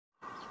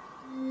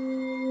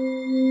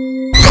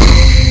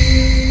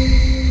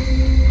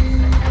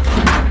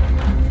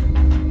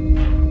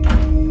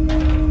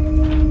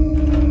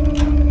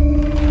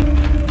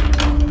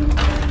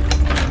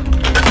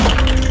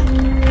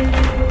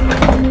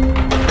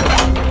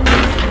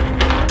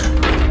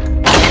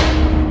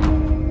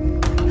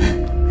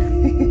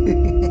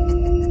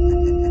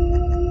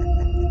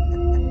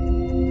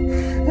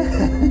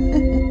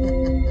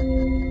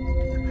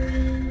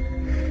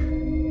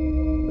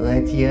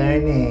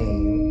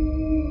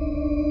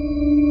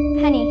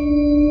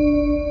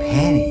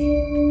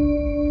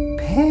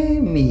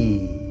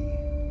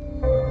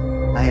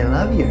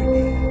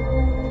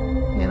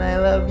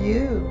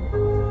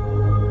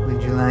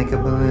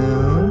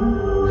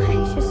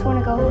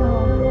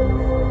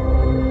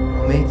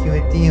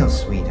Deal,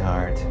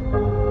 sweetheart. If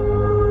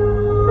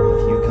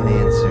you can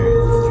answer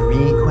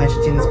 3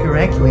 questions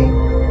correctly,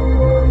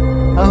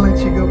 I'll let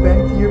you go back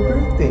to your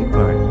birthday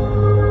party.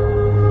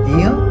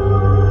 Deal?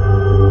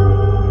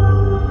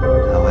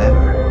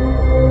 However,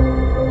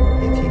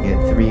 if you get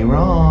 3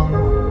 wrong,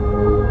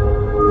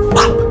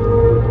 whop!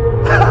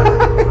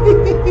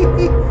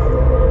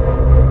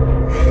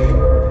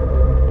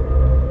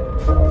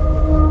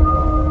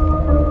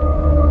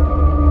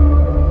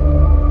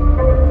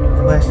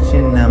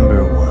 Question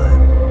number 1.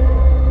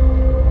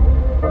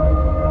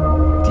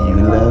 Do you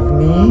love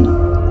me?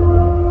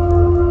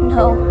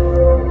 No.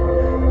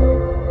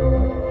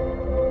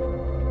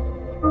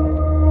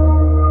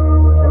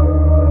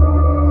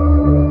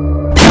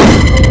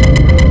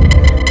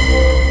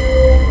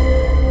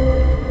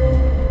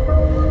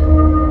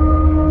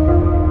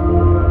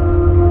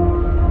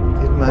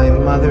 Did my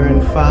mother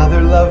and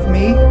father love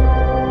me?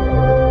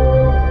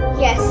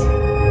 Yes.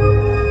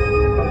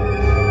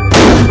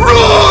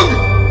 Wrong!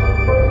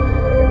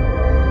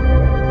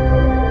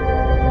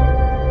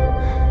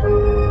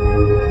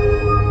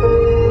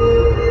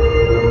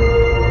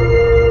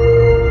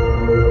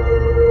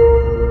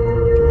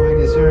 Do I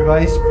deserve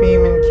ice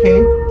cream and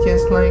cake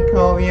just like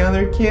all the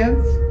other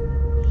kids?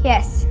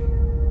 Yes.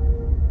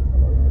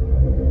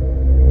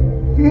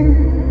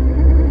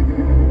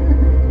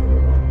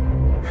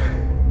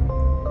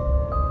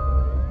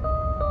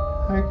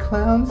 Are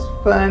clowns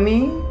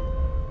funny?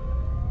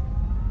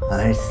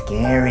 Or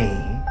scary?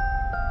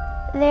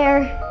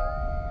 They're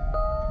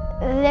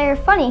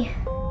funny.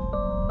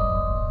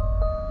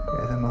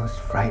 They're the most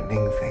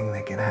frightening thing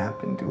that can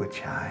happen to a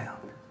child.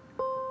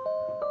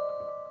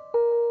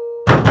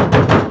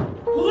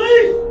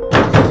 Police!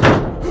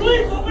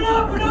 Police, open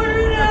up! We know you're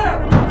in there!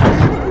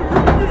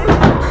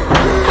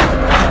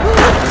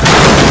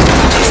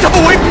 Step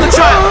away from the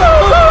child!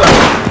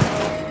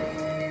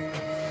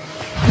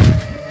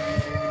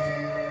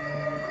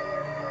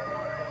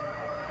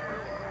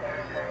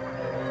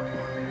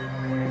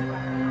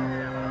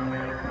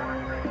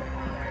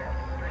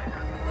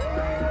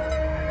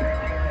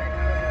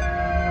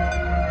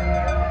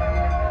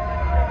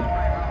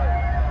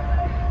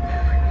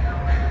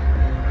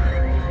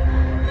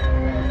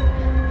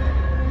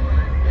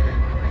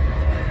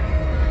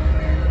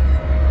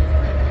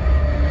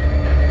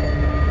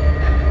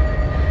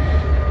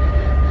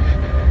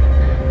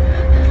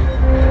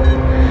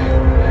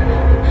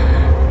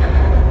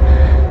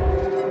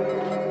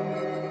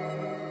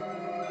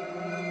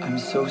 I'm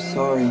so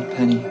sorry,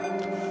 Penny.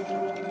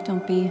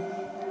 Don't be.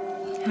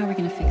 How are we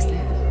gonna fix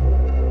that?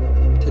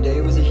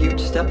 Today was a huge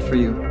step for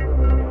you.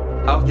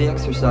 How have the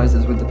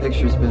exercises with the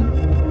pictures been?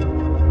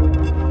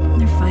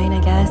 They're fine, I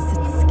guess.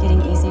 It's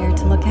getting easier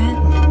to look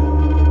at.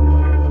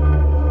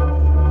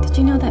 Did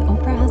you know that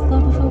Oprah has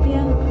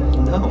globophobia?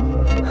 No.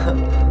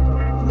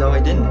 No, I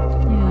didn't.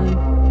 Yeah.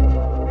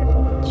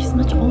 She's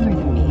much older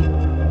than me.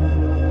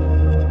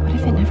 What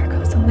if it never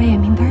goes away? I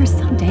mean, there are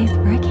some days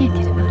where I can't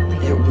get it out of my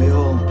head. It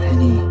will,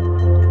 Penny.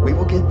 We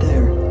will get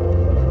there.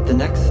 The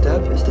next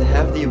step is to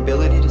have the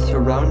ability to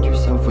surround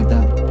yourself with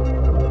them.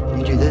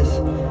 You do this,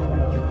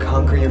 you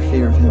conquer your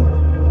fear of him.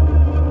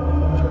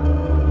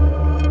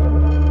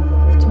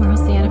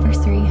 Tomorrow's the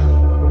anniversary.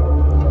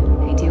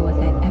 I deal with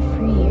it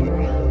every year.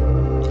 I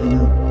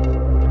know.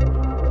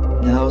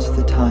 Now's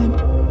the time.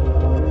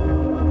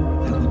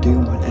 I will do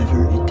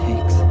whatever it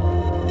takes.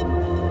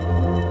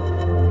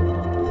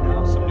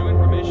 Now, some new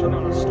information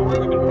on a story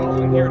we've been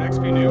following here at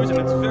XP News, and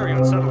it's very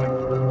unsettling.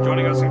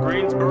 Joining us in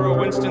Greensboro,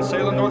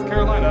 Winston-Salem, North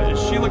Carolina, is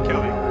Sheila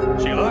Kelly.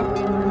 Sheila?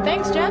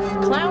 Thanks, Jeff.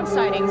 Clown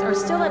sightings are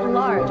still at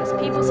large as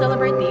people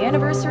celebrate the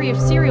anniversary of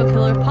serial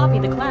killer Poppy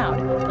the Clown.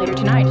 Later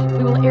tonight,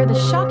 we will air the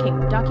shocking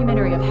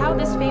documentary of how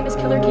this famous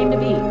killer came to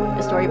be.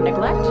 The story of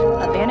neglect,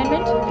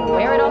 abandonment, and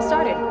where it all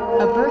started.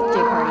 A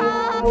birthday party.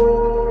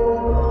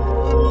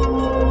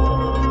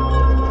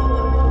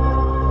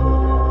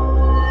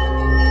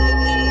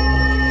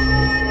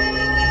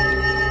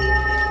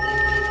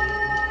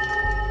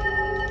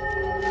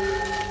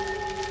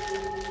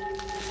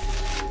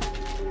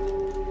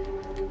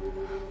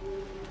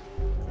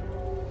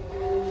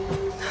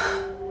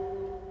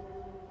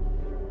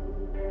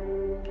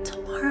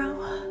 Tomorrow.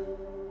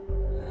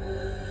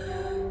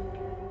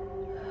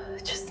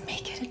 Just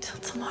make it until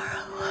tomorrow.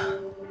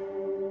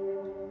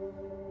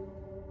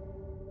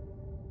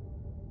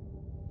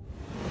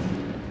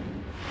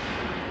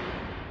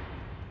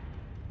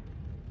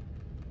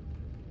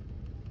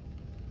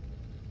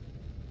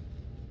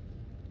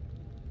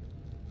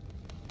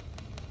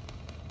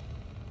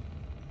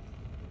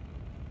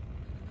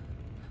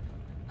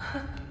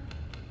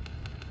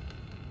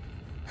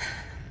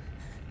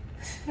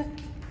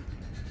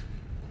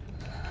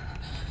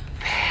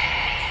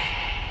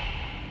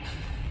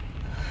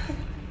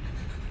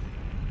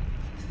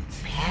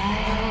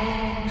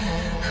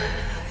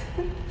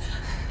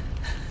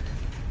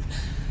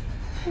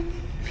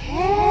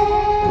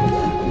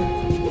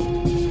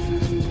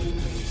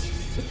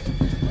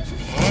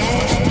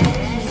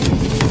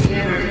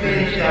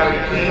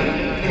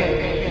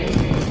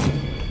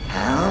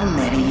 How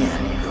many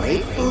ungrateful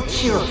ungrateful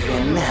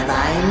children have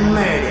I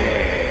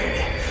murdered?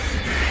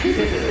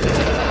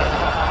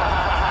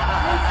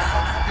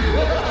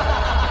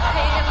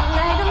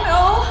 I don't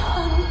know.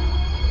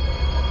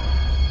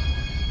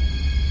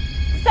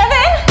 7?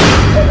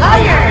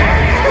 Higher!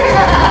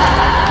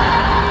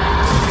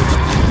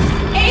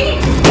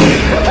 8?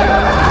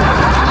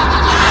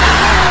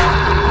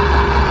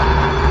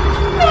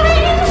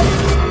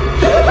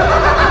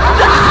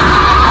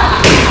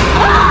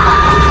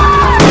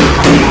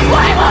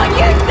 Why won't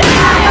you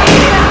die?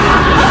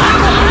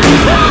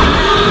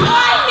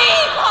 Why me,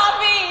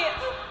 Poppy?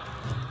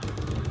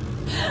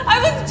 I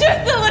was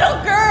just a little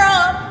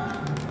girl.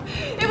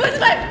 It was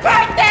my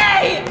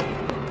birthday.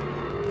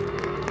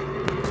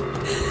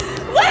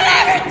 What did I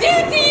ever do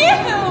to you?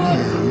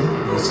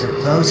 You were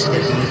supposed to be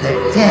the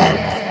dead.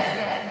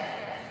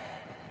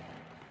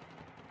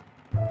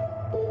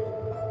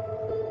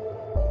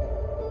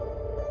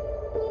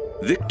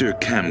 Victor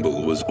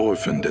Campbell was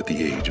orphaned at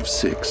the age of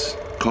 6,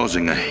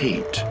 causing a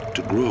hate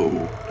to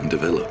grow and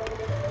develop.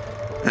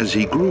 As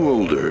he grew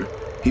older,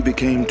 he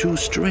became too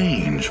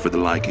strange for the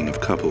liking of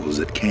couples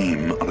that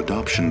came on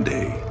adoption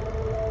day.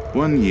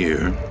 One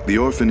year, the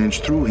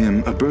orphanage threw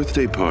him a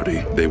birthday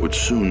party they would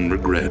soon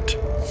regret.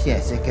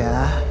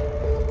 Jessica,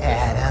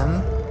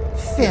 Adam,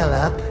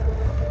 Philip,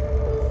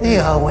 they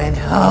all went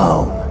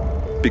home.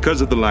 Because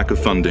of the lack of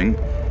funding,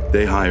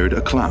 they hired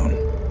a clown.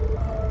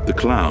 The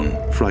clown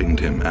frightened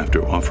him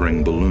after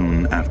offering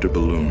balloon after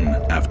balloon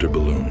after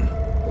balloon.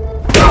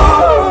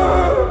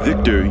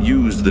 Victor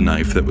used the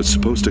knife that was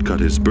supposed to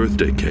cut his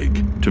birthday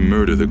cake to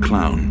murder the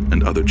clown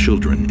and other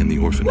children in the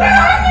orphanage. Where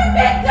are you,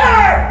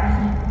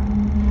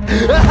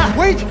 Victor?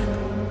 Wait!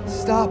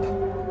 Stop.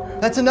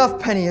 That's enough,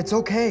 Penny. It's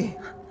okay.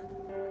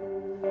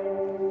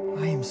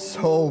 I am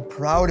so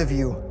proud of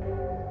you.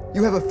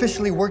 You have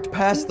officially worked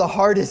past the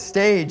hardest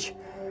stage.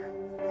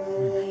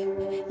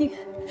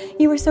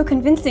 You were so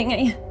convincing.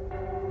 I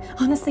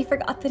honestly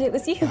forgot that it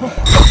was you.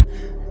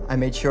 I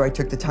made sure I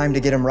took the time to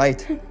get him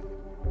right.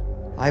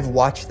 I've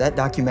watched that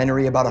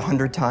documentary about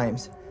 100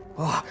 times.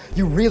 Oh,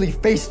 you really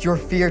faced your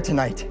fear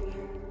tonight.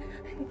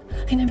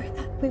 I never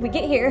thought we would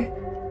get here.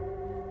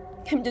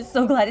 I'm just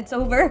so glad it's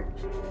over.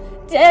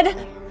 Dead.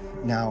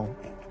 Now,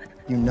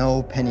 you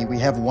know, Penny, we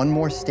have one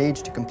more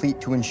stage to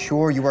complete to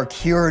ensure you are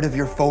cured of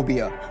your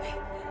phobia.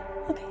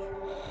 Okay.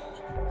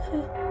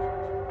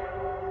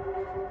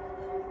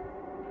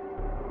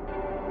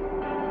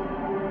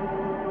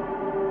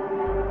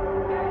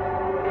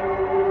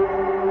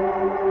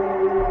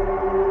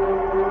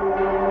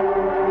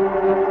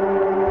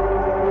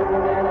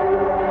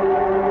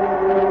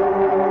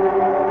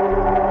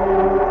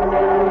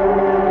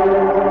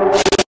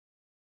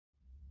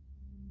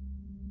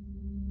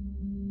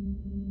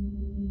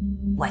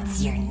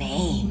 What's your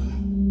name?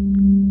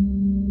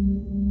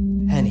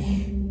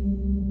 Penny.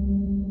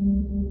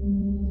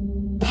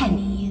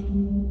 Penny.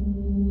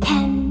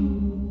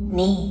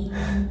 Penny.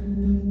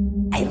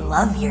 I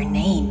love your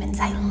name and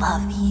I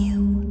love you.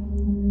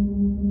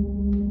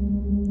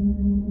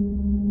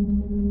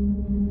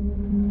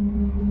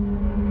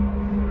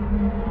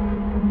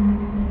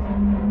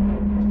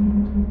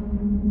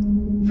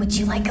 Would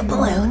you like a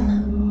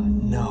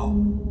balloon? No.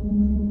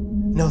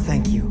 No,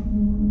 thank you.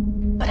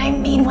 But I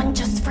made one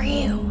just for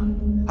you.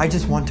 I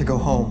just want to go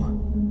home.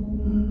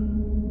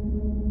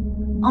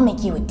 I'll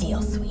make you a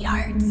deal,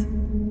 sweetheart.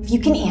 If you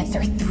can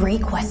answer 3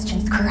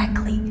 questions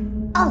correctly,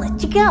 I'll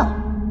let you go.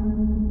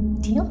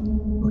 Deal?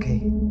 Okay.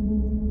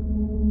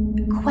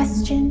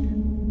 Question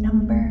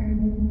number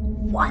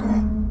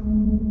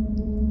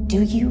 1.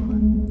 Do you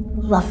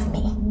love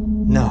me?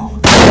 No.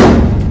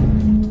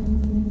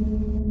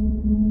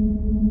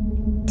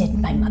 Did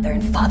my mother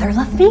and father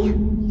love me?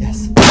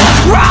 Yes.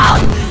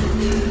 Wrong!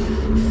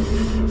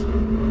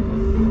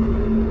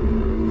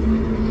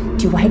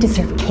 Do I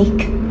deserve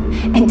cake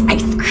and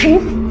ice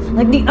cream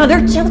like the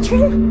other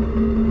children?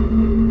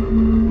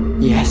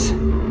 Yes.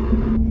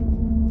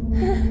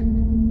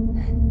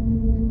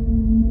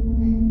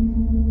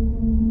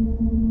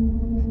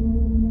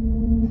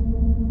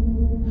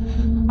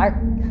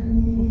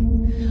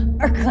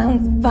 Are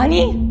clowns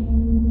funny?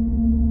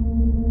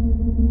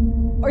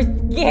 Or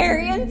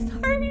scary and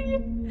sorry?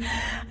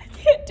 I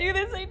can't do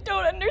this, I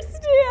don't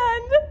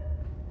understand.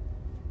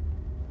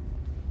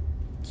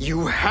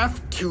 You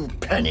have to,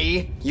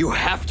 Penny. You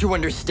have to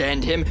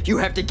understand him. You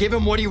have to give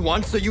him what he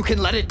wants so you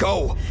can let it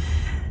go.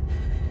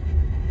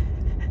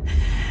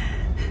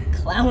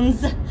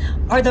 Clowns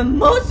are the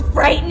most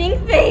frightening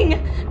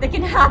thing that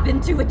can happen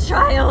to a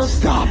child.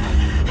 Stop.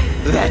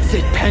 That's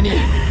it, Penny.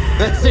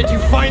 That's it. You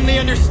finally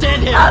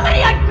understand him. How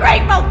many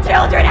ungrateful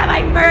children have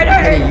I murdered?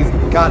 Penny,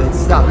 you've got it.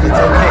 Stop. It's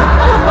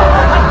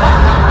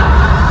okay.